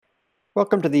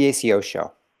Welcome to the ACO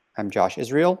show. I'm Josh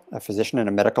Israel, a physician and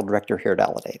a medical director here at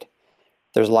Aledade.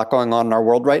 There's a lot going on in our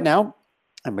world right now,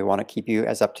 and we want to keep you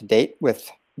as up to date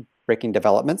with breaking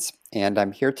developments. And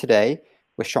I'm here today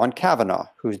with Sean Cavanaugh,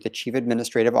 who's the Chief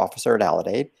Administrative Officer at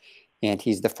Aledade, and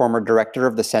he's the former Director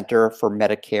of the Center for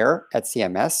Medicare at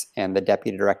CMS and the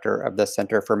Deputy Director of the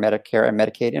Center for Medicare and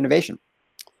Medicaid Innovation.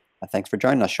 Thanks for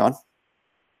joining us, Sean.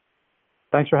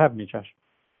 Thanks for having me, Josh.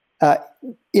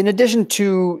 In addition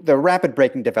to the rapid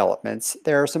breaking developments,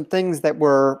 there are some things that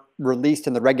were released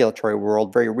in the regulatory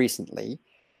world very recently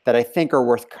that I think are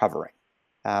worth covering.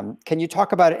 Can you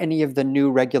talk about any of the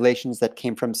new regulations that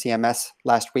came from CMS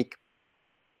last week?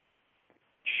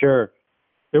 Sure.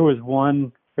 There was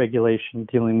one regulation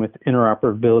dealing with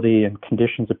interoperability and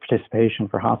conditions of participation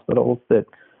for hospitals that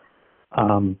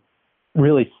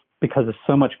really, because of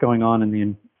so much going on in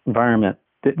the environment,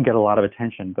 didn't get a lot of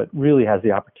attention, but really has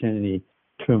the opportunity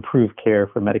to improve care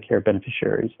for Medicare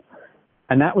beneficiaries.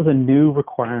 And that was a new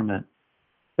requirement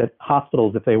that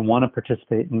hospitals, if they want to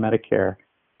participate in Medicare,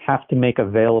 have to make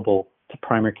available to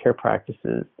primary care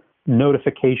practices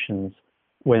notifications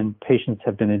when patients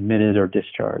have been admitted or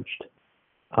discharged.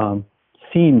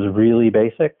 Seems really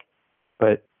basic,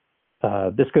 but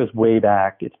this goes way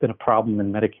back. It's been a problem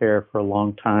in Medicare for a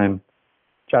long time.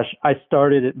 Josh, I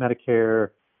started at Medicare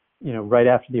right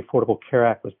after the Affordable Care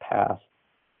Act was passed.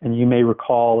 And you may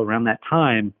recall around that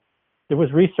time, there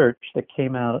was research that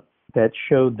came out that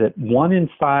showed that 1 in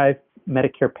 5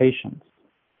 Medicare patients,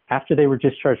 after they were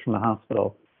discharged from the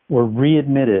hospital, were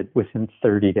readmitted within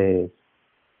 30 days.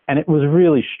 And it was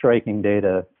really striking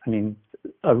data. I mean,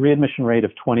 a readmission rate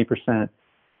of 20%,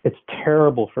 it's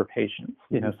terrible for patients.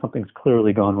 Something's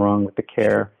clearly gone wrong with the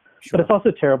care. Sure. But it's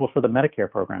also terrible for the Medicare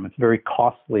program. It's very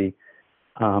costly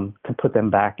to put them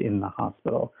back in the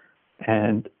hospital.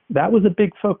 And that was a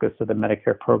big focus of the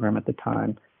Medicare program at the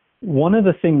time. One of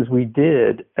the things we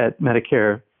did at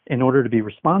Medicare in order to be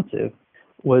responsive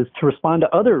was to respond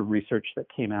to other research that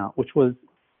came out, which was,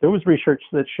 there was research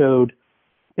that showed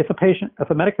if a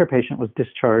Medicare patient was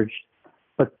discharged,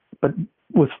 but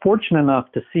was fortunate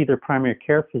enough to see their primary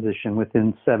care physician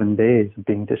within 7 days of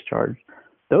being discharged,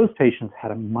 those patients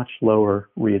had a much lower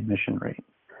readmission rate.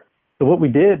 So what we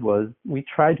did was we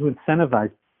tried to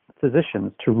incentivize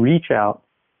physicians to reach out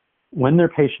when their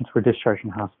patients were discharged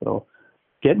from the hospital,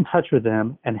 get in touch with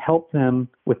them and help them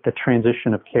with the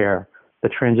transition of care, the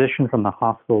transition from the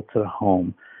hospital to the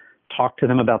home, talk to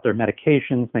them about their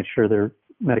medications, make sure their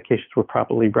medications were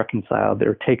properly reconciled, they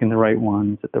were taking the right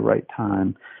ones at the right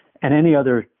time, and any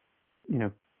other,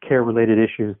 care-related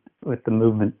issues with the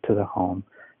movement to the home.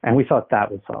 And we thought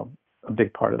that would solve a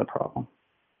big part of the problem.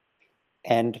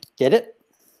 And did it?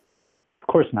 Of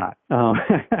course not.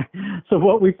 So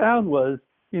what we found was,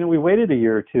 we waited a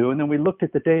year or two, and then we looked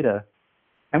at the data.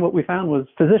 And what we found was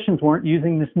physicians weren't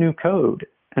using this new code.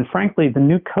 And frankly, the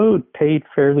new code paid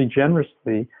fairly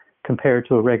generously compared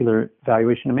to a regular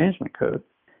evaluation and management code.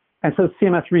 And so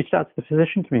CMS reached out to the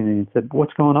physician community and said,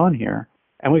 what's going on here?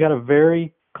 And we got a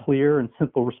very clear and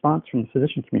simple response from the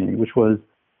physician community, which was,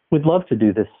 we'd love to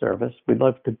do this service. We'd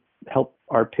love to help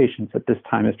our patients at this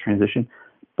time of transition.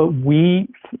 But we,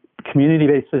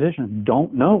 community-based physicians,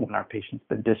 don't know when our patient's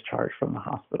been discharged from the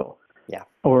hospital. Yeah.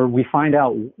 Or we find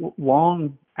out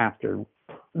long after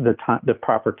the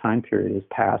proper time period is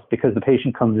passed because the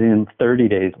patient comes in 30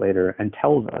 days later and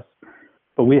tells us.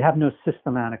 But we have no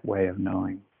systematic way of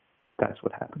knowing that's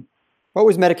what happened. What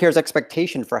was Medicare's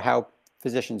expectation for how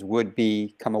physicians would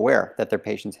become aware that their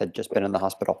patients had just been in the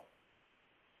hospital?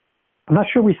 I'm not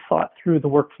sure we thought through the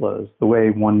workflows the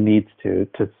way one needs to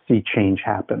see change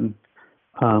happen.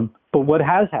 But what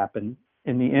has happened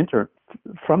in the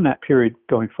from that period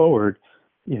going forward,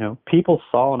 people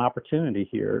saw an opportunity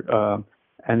here.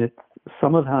 And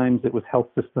sometimes it was health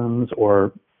systems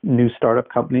or new startup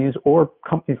companies or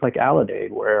companies like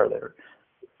Aledade, where they're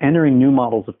entering new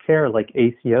models of care like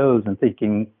ACOs and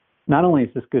thinking, not only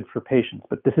is this good for patients,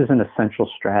 but this is an essential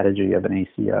strategy of an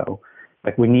ACO.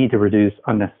 Like, we need to reduce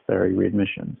unnecessary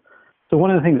readmissions. So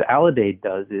one of the things Aledade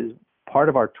does is, part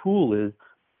of our tool is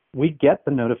we get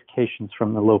the notifications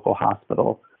from the local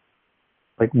hospital,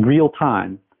 like real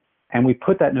time, and we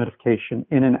put that notification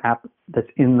in an app that's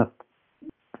in the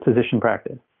physician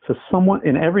practice. So someone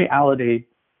in every Aledade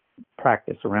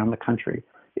practice around the country,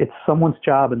 it's someone's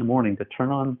job in the morning to turn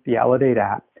on the Aledade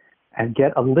app and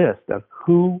get a list of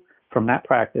who from that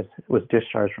practice was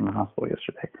discharged from the hospital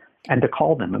yesterday, and to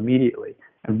call them immediately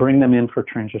and bring them in for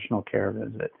transitional care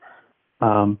visit.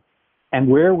 And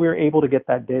where we're able to get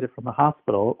that data from the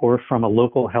hospital or from a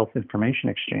local health information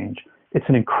exchange, it's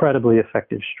an incredibly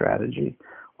effective strategy.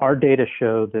 Our data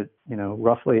show that,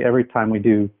 roughly every time we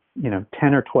do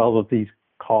 10 or 12 of these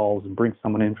calls and bring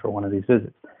someone in for one of these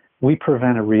visits, we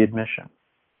prevent a readmission.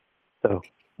 So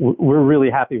we're really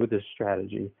happy with this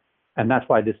strategy. And that's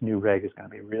why this new reg is going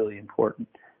to be really important.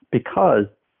 Because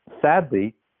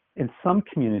sadly, in some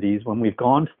communities, when we've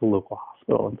gone to the local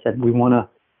hospital and said, we want to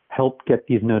help get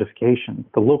these notifications,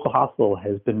 the local hospital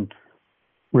has been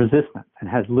resistant and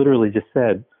has literally just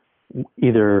said,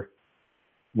 either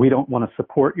we don't want to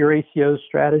support your ACO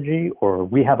strategy, or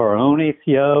we have our own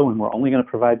ACO and we're only going to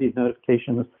provide these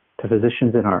notifications to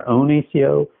physicians in our own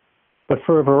ACO. But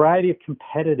for a variety of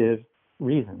competitive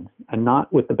reasons, and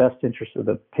not with the best interest of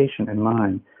the patient in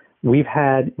mind, we've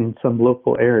had in some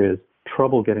local areas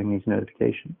trouble getting these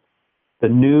notifications. The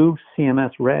new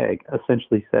CMS reg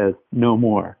essentially says no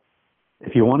more.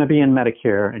 If you want to be in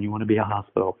Medicare and you want to be a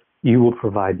hospital, you will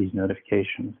provide these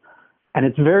notifications. And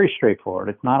it's very straightforward.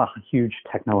 It's not a huge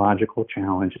technological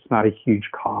challenge. It's not a huge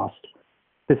cost.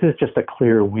 This is just a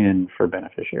clear win for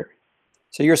beneficiaries.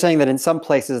 So you're saying that in some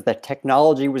places the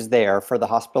technology was there for the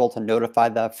hospital to notify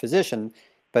the physician,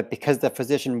 but because the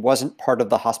physician wasn't part of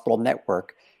the hospital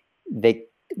network, the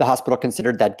hospital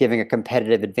considered that giving a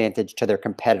competitive advantage to their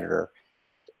competitor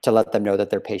to let them know that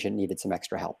their patient needed some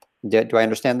extra help. Do I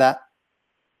understand that?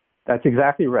 That's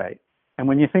exactly right. And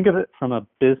when you think of it from a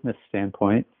business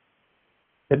standpoint,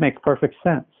 it makes perfect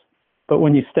sense. But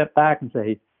when you step back and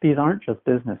say, these aren't just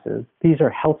businesses, these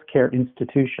are healthcare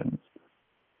institutions,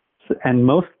 and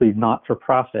mostly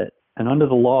not-for-profit. And under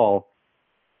the law,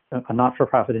 a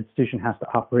not-for-profit institution has to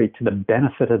operate to the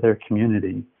benefit of their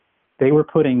community. They were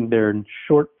putting their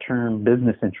short-term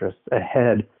business interests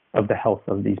ahead of the health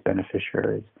of these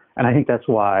beneficiaries. And I think that's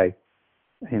why,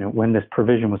 when this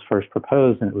provision was first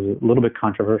proposed and it was a little bit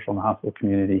controversial in the hospital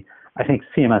community, I think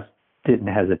CMS didn't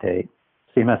hesitate.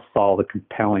 CMS saw the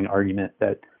compelling argument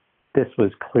that this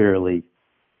was clearly,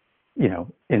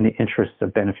 in the interests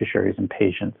of beneficiaries and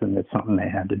patients, and it's something they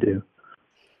had to do.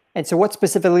 And so what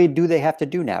specifically do they have to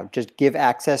do now? Just give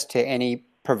access to any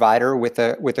provider with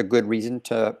a good reason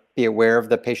to be aware of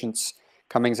the patient's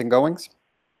comings and goings?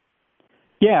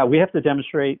 Yeah, we have to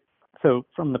demonstrate. So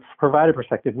from the provider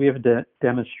perspective, we have to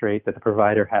demonstrate that the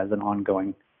provider has an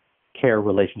ongoing care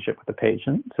relationship with the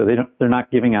patient. So they're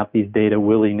not giving out these data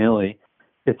willy-nilly.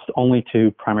 It's only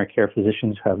to primary care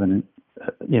physicians who have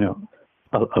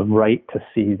a right to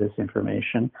see this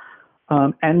information.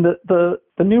 And the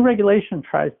new regulation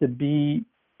tries to be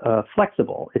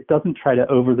flexible. It doesn't try to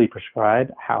overly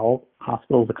prescribe how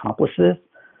hospitals accomplish this.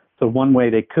 So one way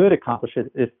they could accomplish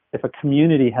it is if a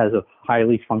community has a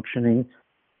highly functioning,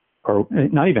 or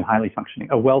not even highly functioning,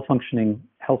 a well-functioning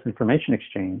health information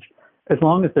exchange, as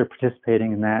long as they're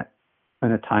participating in that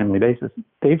on a timely basis,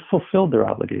 they've fulfilled their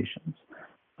obligations.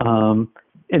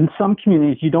 In some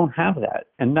communities, you don't have that.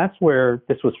 And that's where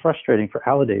this was frustrating for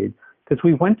Aledade, because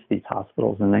we went to these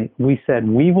hospitals and we said,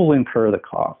 we will incur the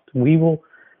cost. We will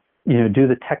do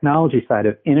the technology side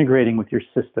of integrating with your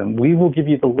system. We will give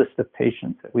you the list of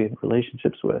patients that we have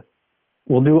relationships with.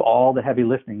 We'll do all the heavy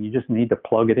lifting. You just need to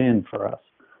plug it in for us.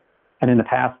 And in the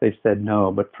past, they've said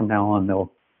no, but from now on,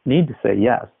 they'll need to say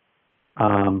yes.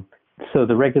 So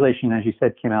the regulation, as you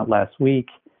said, came out last week.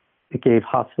 It gave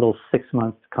hospitals 6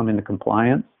 months to come into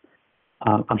compliance.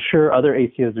 I'm sure other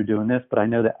ACOs are doing this, but I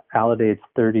know that Aledade's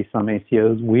 30-some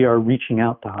ACOs, we are reaching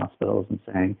out to hospitals and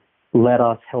saying, let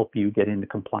us help you get into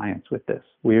compliance with this.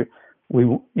 We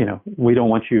don't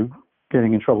want you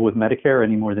getting in trouble with Medicare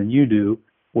any more than you do.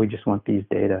 We just want these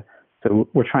data. So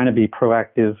we're trying to be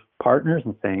proactive partners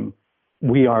and saying,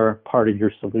 we are part of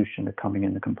your solution to coming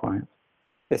into compliance.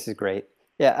 This is great.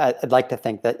 Yeah, I'd like to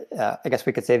think that, I guess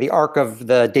we could say the arc of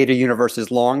the data universe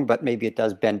is long, but maybe it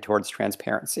does bend towards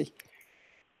transparency.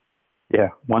 Yeah,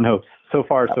 one hopes. So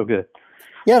far, so good.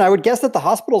 Yeah, and I would guess that the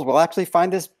hospitals will actually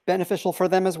find this beneficial for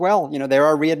them as well. There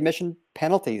are readmission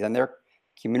penalties and their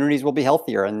communities will be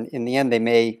healthier. And in the end, they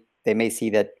may see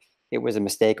that it was a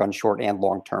mistake on short and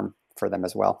long term for them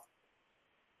as well.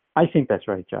 I think that's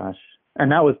right, Josh.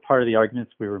 And that was part of the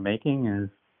arguments we were making is,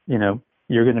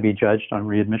 you're going to be judged on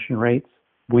readmission rates.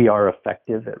 We are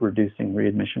effective at reducing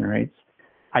readmission rates.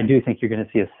 I do think you're going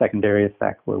to see a secondary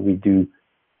effect where we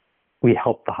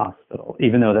help the hospital,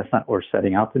 even though that's not what we're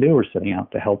setting out to do. We're setting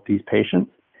out to help these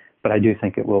patients, but I do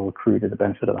think it will accrue to the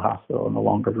benefit of the hospital in the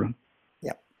longer run.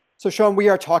 Yeah. So Sean, we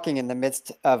are talking in the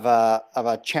midst of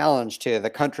a challenge to the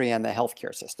country and the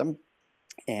healthcare system.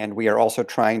 And we are also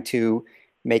trying to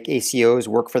make ACOs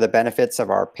work for the benefits of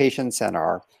our patients and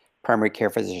our primary care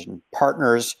physician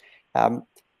partners.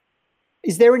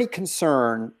 Is there any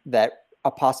concern that a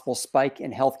possible spike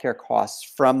in healthcare costs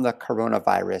from the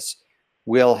coronavirus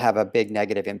will have a big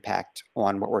negative impact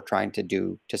on what we're trying to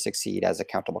do to succeed as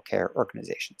accountable care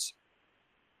organizations?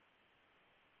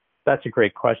 That's a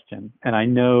great question. And I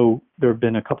know there have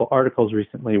been a couple articles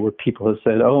recently where people have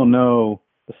said, oh no,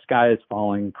 the sky is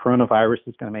falling. Coronavirus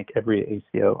is going to make every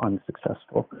ACO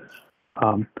unsuccessful.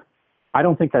 I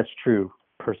don't think that's true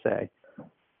per se.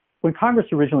 When Congress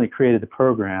originally created the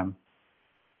program,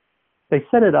 they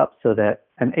set it up so that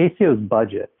an ACO's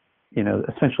budget,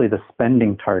 essentially the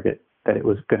spending target that it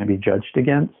was going to be judged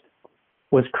against,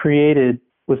 was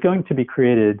going to be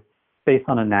created based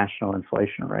on a national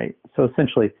inflation rate. So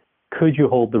essentially, could you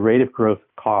hold the rate of growth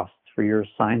costs for your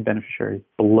assigned beneficiaries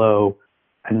below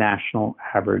a national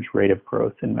average rate of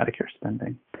growth in Medicare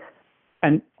spending?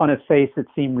 And on its face, it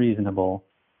seemed reasonable.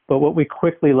 But what we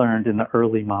quickly learned in the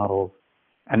early models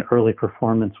and early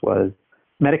performance was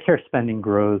Medicare spending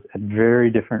grows at very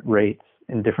different rates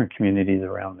in different communities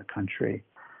around the country.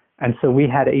 And so we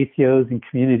had ACOs in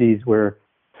communities where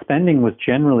spending was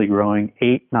generally growing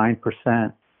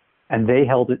 8-9%, and they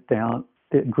held it down.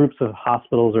 Groups of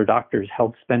hospitals or doctors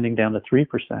held spending down to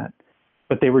 3%,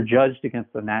 but they were judged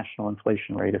against the national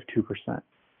inflation rate of 2%.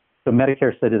 So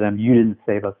Medicare said to them, you didn't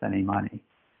save us any money.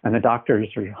 And the doctors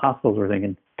or hospitals were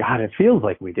thinking, God, it feels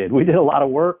like we did. We did a lot of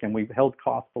work and we've held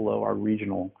costs below our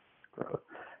regional growth.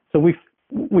 So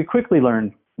we quickly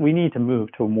learned we need to move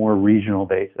to a more regional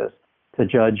basis to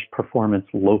judge performance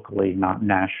locally, not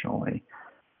nationally.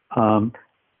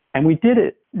 And we did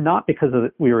it not because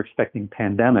we were expecting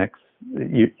pandemics.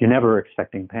 You're never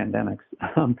expecting pandemics.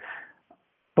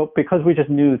 But because we just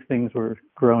knew things were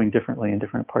growing differently in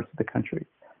different parts of the country.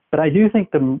 But I do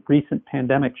think the recent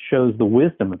pandemic shows the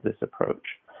wisdom of this approach.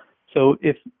 So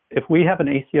if we have an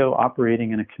ACO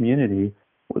operating in a community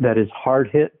that is hard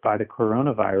hit by the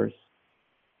coronavirus,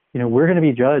 we're going to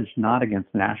be judged not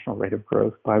against national rate of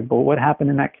growth, but what happened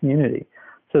in that community.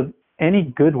 So any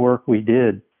good work we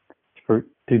did to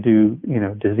do,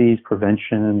 disease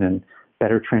prevention and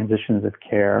better transitions of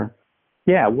care,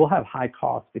 yeah, we'll have high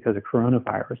costs because of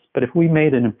coronavirus. But if we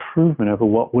made an improvement over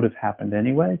what would have happened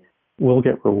anyway, we'll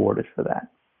get rewarded for that.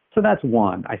 So that's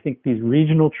one. I think these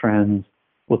regional trends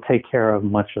will take care of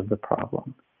much of the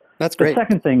problem. That's great. The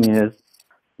second thing is,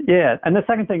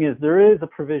 there is a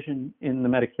provision in the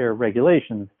Medicare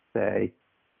regulations say,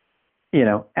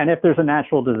 and if there's a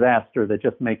natural disaster that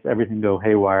just makes everything go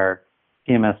haywire,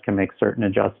 CMS can make certain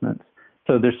adjustments.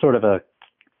 So there's sort of a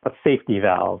safety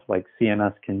valve like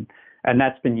CMS can, and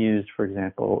that's been used, for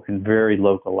example, in very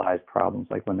localized problems,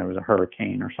 like when there was a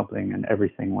hurricane or something and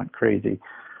everything went crazy.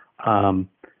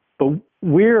 But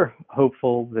we're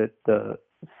hopeful that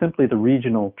simply the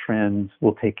regional trends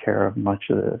will take care of much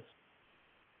of this.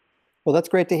 Well, that's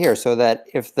great to hear. So that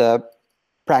if the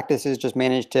practices just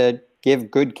manage to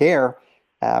give good care,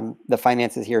 the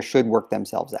finances here should work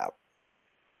themselves out.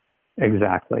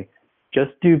 Exactly.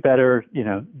 Just do better,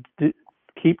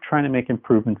 keep trying to make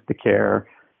improvements to care.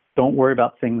 Don't worry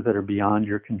about things that are beyond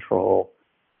your control,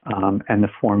 and the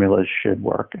formulas should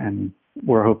work. And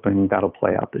we're hoping that'll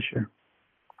play out this year.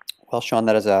 Well, Sean,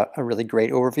 that is a really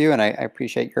great overview, and I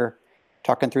appreciate your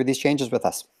talking through these changes with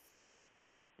us.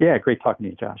 Yeah, great talking to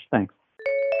you, Josh. Thanks.